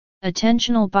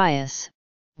Attentional bias,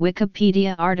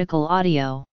 Wikipedia article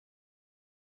audio.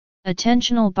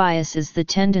 Attentional bias is the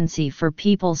tendency for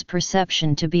people's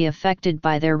perception to be affected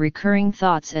by their recurring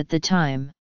thoughts at the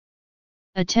time.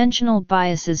 Attentional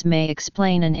biases may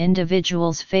explain an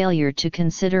individual's failure to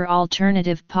consider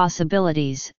alternative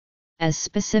possibilities, as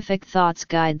specific thoughts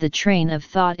guide the train of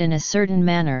thought in a certain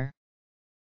manner.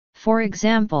 For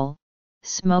example,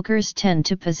 smokers tend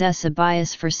to possess a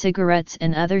bias for cigarettes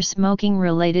and other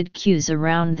smoking-related cues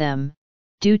around them,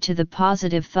 due to the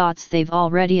positive thoughts they've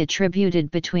already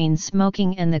attributed between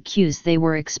smoking and the cues they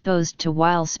were exposed to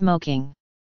while smoking.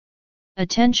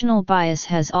 Attentional bias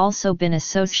has also been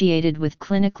associated with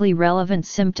clinically relevant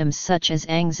symptoms such as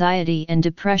anxiety and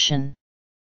depression.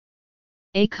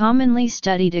 A commonly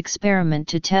studied experiment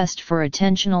to test for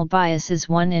attentional bias is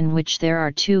one in which there are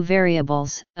two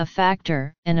variables, a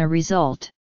factor and a result.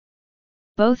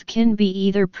 Both can be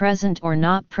either present or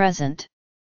not present.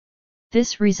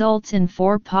 This results in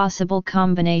 4 possible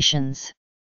combinations.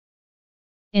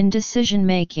 In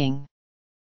decision-making.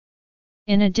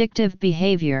 In addictive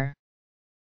behavior.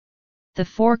 The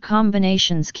 4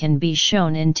 combinations can be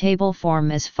shown in table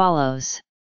form as follows.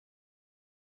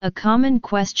 A common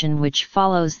question which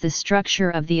follows the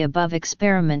structure of the above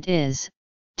experiment is,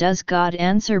 does God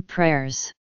answer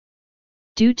prayers?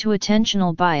 Due to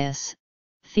attentional bias,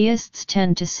 theists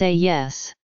tend to say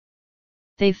yes.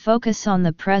 They focus on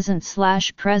the present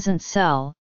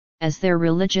cell, as their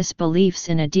religious beliefs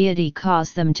in a deity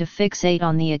cause them to fixate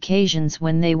on the occasions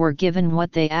when they were given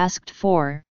what they asked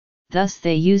for, thus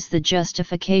they use the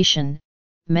justification,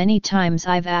 many times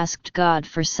I've asked God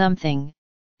for something,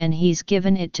 and He's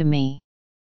given it to me.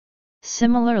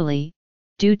 Similarly,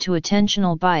 due to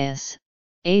attentional bias,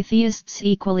 atheists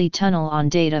equally tunnel on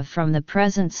data from the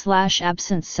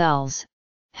present/absent cells.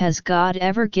 Has God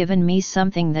ever given me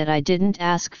something that I didn't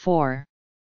ask for?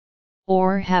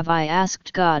 Or have I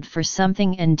asked God for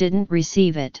something and didn't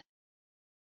receive it?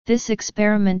 This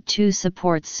experiment too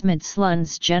supports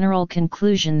Smidslund's general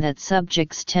conclusion that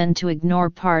subjects tend to ignore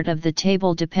part of the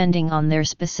table depending on their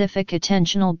specific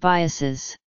attentional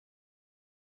biases.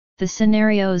 The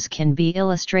scenarios can be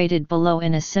illustrated below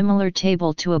in a similar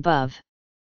table to above.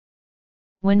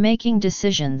 When making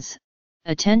decisions,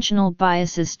 attentional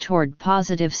biases toward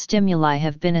positive stimuli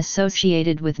have been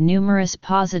associated with numerous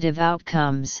positive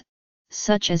outcomes,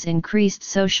 such as increased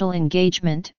social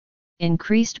engagement,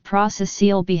 increased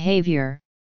prosocial behavior,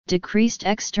 decreased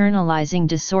externalizing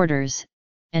disorders,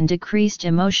 and decreased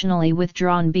emotionally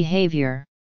withdrawn behavior.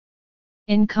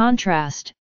 In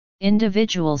contrast,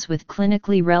 individuals with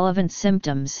clinically relevant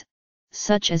symptoms,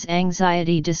 such as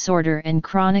anxiety disorder and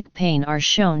chronic pain, are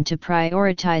shown to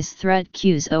prioritize threat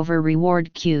cues over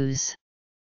reward cues.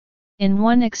 In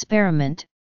one experiment,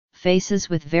 faces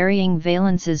with varying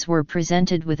valences were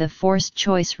presented with a forced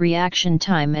choice reaction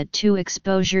time at 2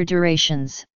 exposure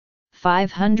durations,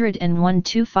 500 and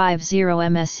 1250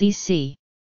 mscc.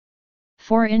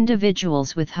 For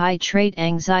individuals with high trait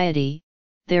anxiety,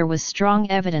 there was strong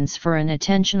evidence for an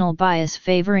attentional bias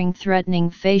favoring threatening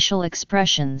facial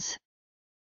expressions.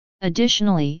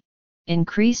 Additionally,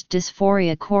 increased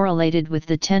dysphoria correlated with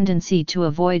the tendency to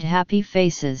avoid happy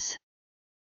faces.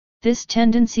 This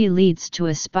tendency leads to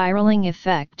a spiraling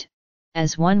effect,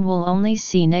 as one will only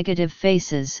see negative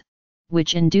faces,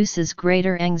 which induces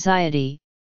greater anxiety,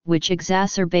 which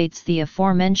exacerbates the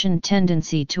aforementioned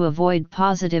tendency to avoid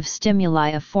positive stimuli,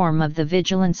 a form of the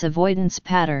vigilance avoidance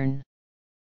pattern.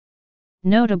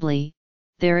 Notably,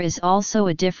 there is also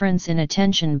a difference in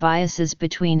attention biases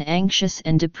between anxious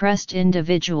and depressed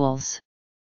individuals.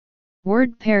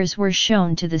 Word pairs were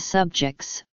shown to the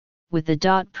subjects, with the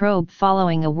dot probe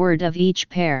following a word of each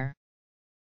pair.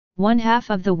 One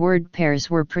half of the word pairs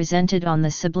were presented on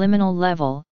the subliminal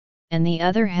level, and the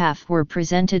other half were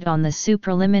presented on the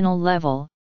supraliminal level,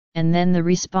 and then the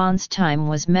response time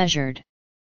was measured.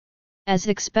 As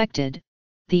expected,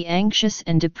 the anxious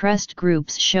and depressed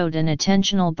groups showed an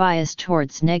attentional bias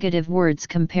towards negative words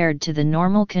compared to the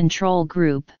normal control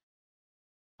group.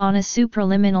 On a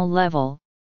supraliminal level,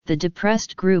 the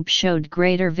depressed group showed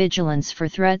greater vigilance for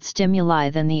threat stimuli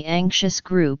than the anxious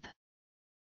group.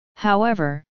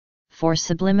 However, for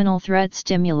subliminal threat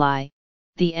stimuli,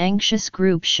 the anxious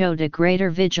group showed a greater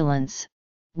vigilance,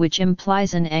 which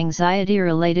implies an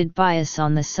anxiety-related bias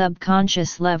on the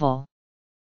subconscious level.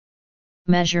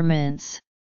 Measurements.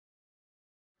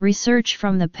 Research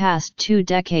from the past 2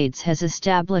 decades has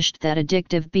established that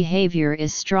addictive behavior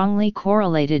is strongly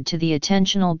correlated to the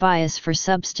attentional bias for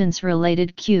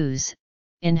substance-related cues,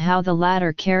 in how the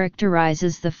latter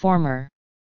characterizes the former.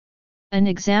 An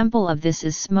example of this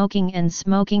is smoking and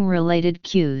smoking-related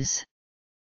cues.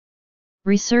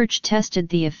 Research tested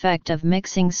the effect of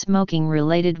mixing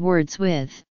smoking-related words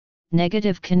with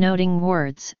negative connoting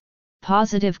words,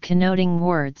 positive connoting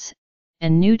words,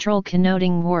 and neutral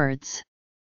connoting words.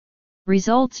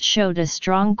 Results showed a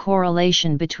strong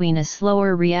correlation between a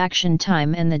slower reaction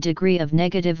time and the degree of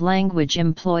negative language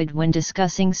employed when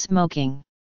discussing smoking.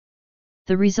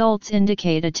 The results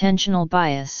indicate attentional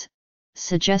bias,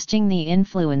 suggesting the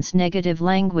influence negative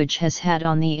language has had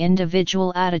on the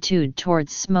individual attitude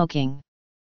towards smoking.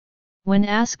 When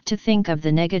asked to think of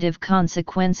the negative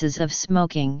consequences of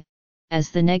smoking,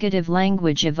 as the negative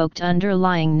language evoked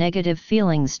underlying negative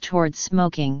feelings towards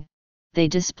smoking, they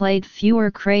displayed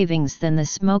fewer cravings than the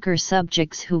smoker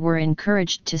subjects who were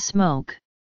encouraged to smoke.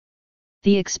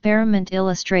 The experiment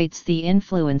illustrates the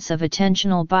influence of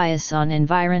attentional bias on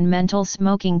environmental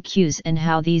smoking cues and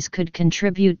how these could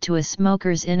contribute to a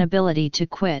smoker's inability to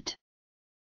quit.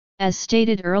 As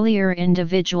stated earlier,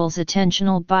 individuals'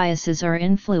 attentional biases are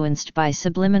influenced by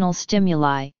subliminal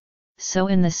stimuli, so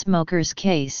in the smoker's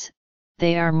case,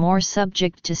 they are more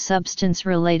subject to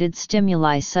substance-related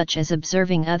stimuli such as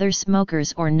observing other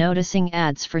smokers or noticing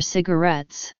ads for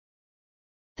cigarettes.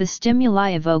 The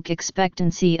stimuli evoke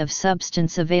expectancy of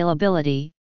substance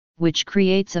availability, which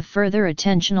creates a further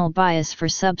attentional bias for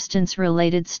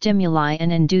substance-related stimuli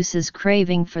and induces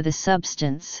craving for the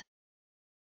substance.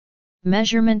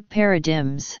 Measurement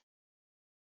paradigms.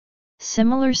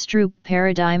 Similar Stroop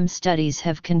paradigm studies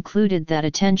have concluded that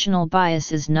attentional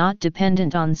bias is not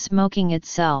dependent on smoking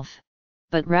itself,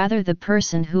 but rather the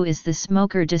person who is the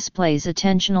smoker displays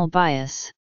attentional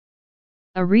bias.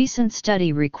 A recent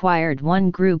study required one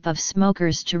group of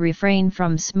smokers to refrain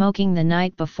from smoking the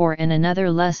night before and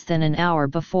another less than an hour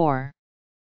before.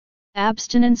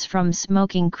 Abstinence from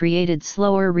smoking created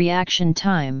slower reaction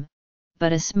time,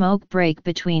 but a smoke break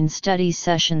between study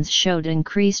sessions showed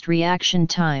increased reaction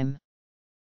time.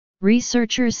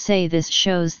 Researchers say this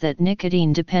shows that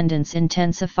nicotine dependence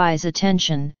intensifies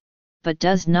attention, but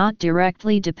does not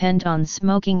directly depend on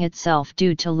smoking itself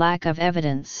due to lack of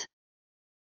evidence.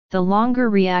 The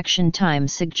longer reaction time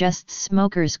suggests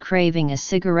smokers craving a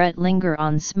cigarette linger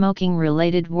on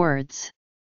smoking-related words.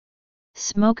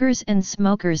 Smokers and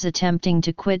smokers attempting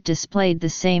to quit displayed the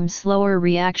same slower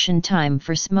reaction time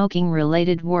for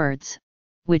smoking-related words,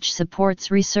 which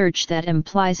supports research that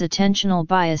implies attentional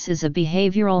bias is a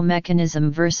behavioral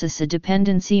mechanism versus a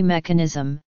dependency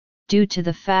mechanism, due to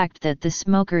the fact that the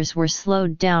smokers were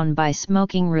slowed down by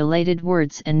smoking-related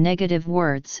words and negative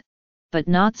words, but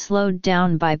not slowed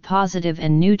down by positive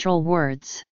and neutral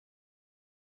words.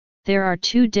 There are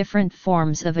two different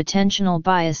forms of attentional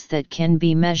bias that can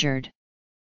be measured.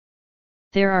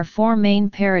 There are four main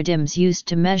paradigms used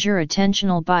to measure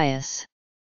attentional bias.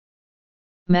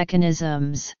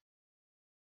 Mechanisms.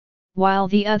 While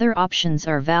the other options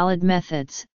are valid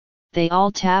methods, they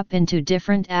all tap into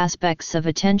different aspects of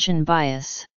attention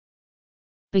bias.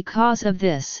 Because of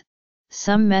this,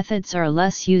 some methods are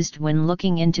less used when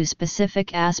looking into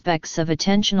specific aspects of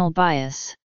attentional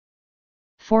bias.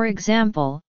 For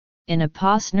example, in a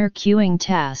Posner cueing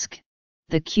task,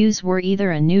 the cues were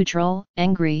either a neutral,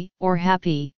 angry, or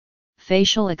happy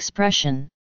facial expression.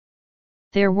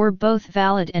 There were both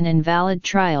valid and invalid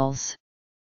trials.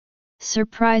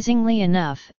 Surprisingly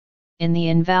enough, in the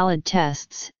invalid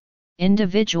tests,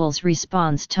 individuals'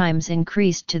 response times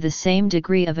increased to the same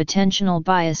degree of attentional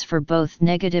bias for both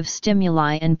negative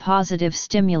stimuli and positive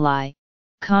stimuli,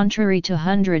 contrary to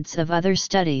hundreds of other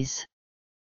studies.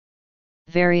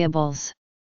 Variables.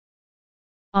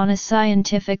 On a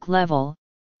scientific level,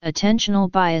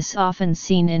 attentional bias often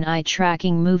seen in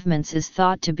eye-tracking movements is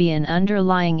thought to be an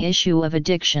underlying issue of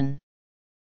addiction.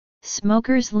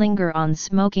 Smokers linger on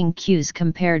smoking cues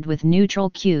compared with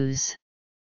neutral cues.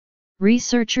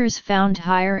 Researchers found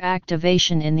higher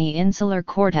activation in the insular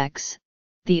cortex,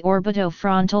 the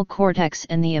orbitofrontal cortex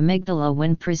and the amygdala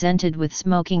when presented with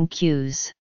smoking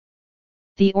cues.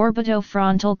 The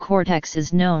orbitofrontal cortex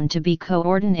is known to be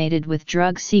coordinated with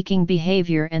drug-seeking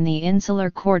behavior, and the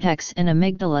insular cortex and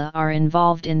amygdala are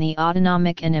involved in the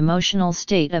autonomic and emotional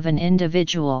state of an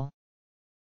individual.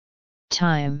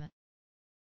 Time.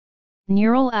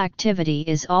 Neural activity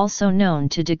is also known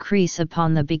to decrease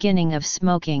upon the beginning of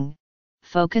smoking,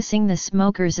 focusing the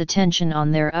smoker's attention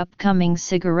on their upcoming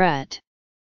cigarette.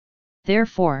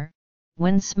 Therefore,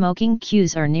 when smoking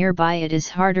cues are nearby, it is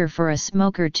harder for a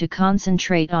smoker to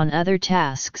concentrate on other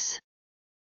tasks.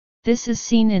 This is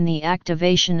seen in the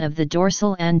activation of the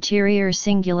dorsal anterior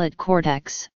cingulate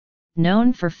cortex,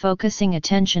 known for focusing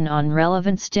attention on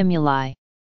relevant stimuli.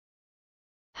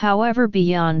 However,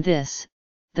 beyond this,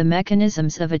 the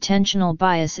mechanisms of attentional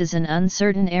bias is an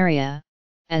uncertain area,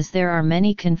 as there are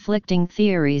many conflicting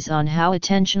theories on how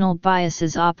attentional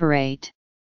biases operate.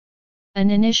 An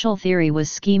initial theory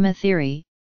was schema theory,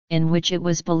 in which it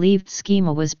was believed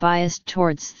schema was biased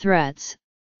towards threats,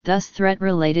 thus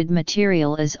threat-related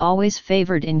material is always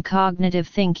favored in cognitive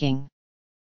thinking.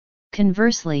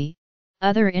 Conversely,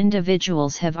 other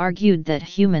individuals have argued that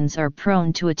humans are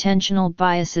prone to attentional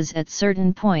biases at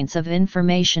certain points of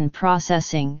information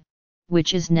processing,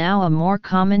 which is now a more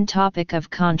common topic of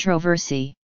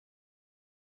controversy.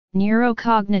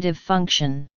 Neurocognitive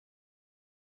function.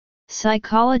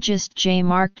 Psychologist J.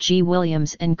 Mark G.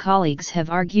 Williams and colleagues have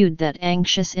argued that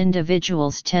anxious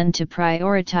individuals tend to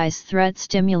prioritize threat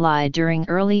stimuli during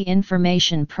early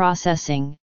information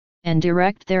processing, and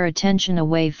direct their attention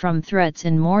away from threats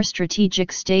in more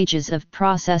strategic stages of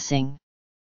processing.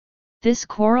 This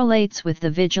correlates with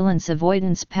the vigilance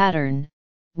avoidance pattern,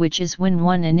 which is when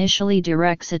one initially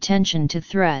directs attention to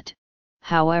threat,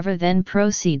 however then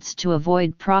proceeds to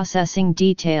avoid processing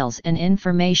details and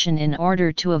information in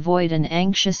order to avoid an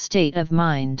anxious state of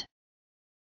mind.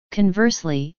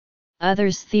 Conversely,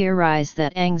 others theorize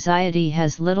that anxiety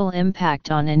has little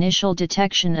impact on initial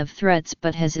detection of threats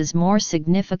but is more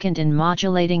significant in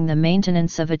modulating the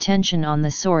maintenance of attention on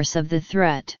the source of the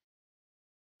threat.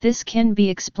 This can be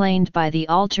explained by the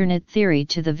alternate theory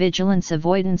to the vigilance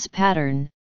avoidance pattern,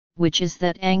 which is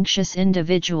that anxious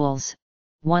individuals,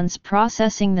 once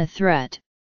processing the threat,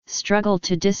 struggle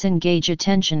to disengage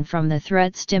attention from the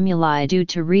threat stimuli due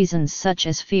to reasons such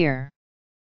as fear.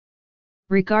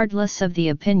 Regardless of the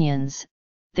opinions,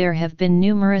 there have been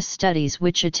numerous studies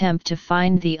which attempt to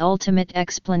find the ultimate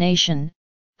explanation.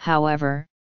 However,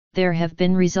 there have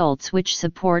been results which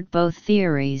support both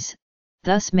theories,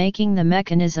 thus making the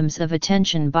mechanisms of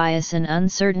attention bias an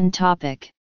uncertain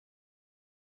topic.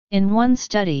 In one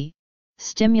study,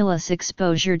 stimulus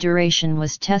exposure duration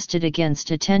was tested against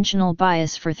attentional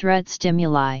bias for threat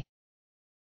stimuli.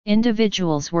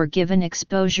 Individuals were given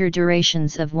exposure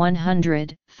durations of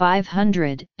 100,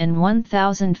 500, and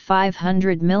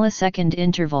 1500 millisecond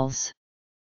intervals.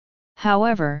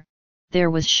 However,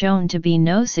 there was shown to be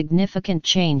no significant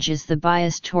change in the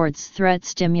bias towards threat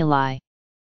stimuli.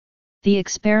 The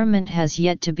experiment has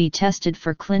yet to be tested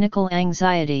for clinical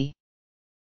anxiety.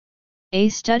 A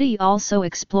study also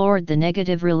explored the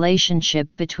negative relationship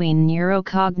between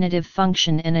neurocognitive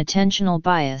function and attentional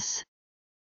bias.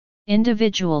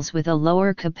 Individuals with a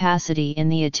lower capacity in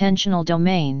the attentional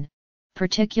domain,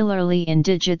 particularly in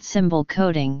digit symbol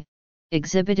coding,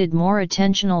 exhibited more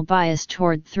attentional bias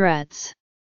toward threats.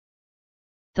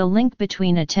 The link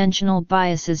between attentional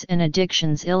biases and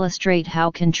addictions illustrate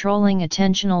how controlling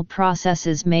attentional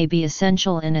processes may be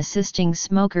essential in assisting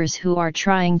smokers who are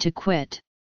trying to quit.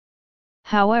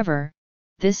 However,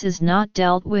 this is not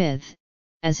dealt with,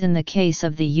 as in the case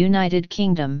of the United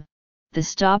Kingdom. The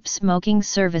Stop Smoking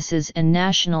Services and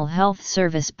National Health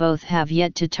Service both have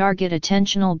yet to target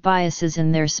attentional biases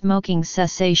in their smoking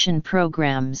cessation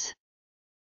programs.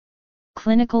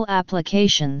 Clinical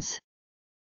applications.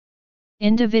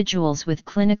 Individuals with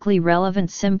clinically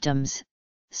relevant symptoms,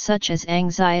 such as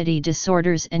anxiety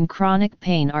disorders and chronic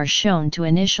pain, are shown to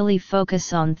initially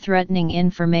focus on threatening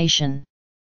information.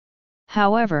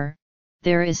 However,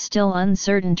 there is still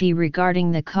uncertainty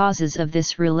regarding the causes of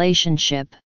this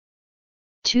relationship.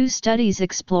 Two studies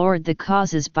explored the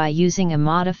causes by using a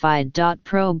modified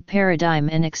dot-probe paradigm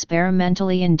and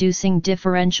experimentally inducing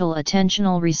differential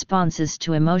attentional responses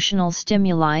to emotional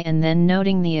stimuli and then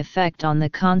noting the effect on the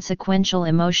consequential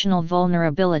emotional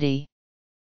vulnerability.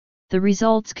 The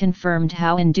results confirmed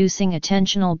how inducing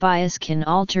attentional bias can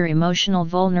alter emotional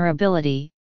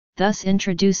vulnerability, thus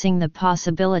introducing the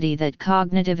possibility that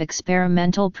cognitive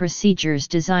experimental procedures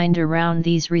designed around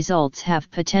these results have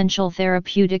potential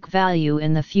therapeutic value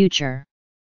in the future.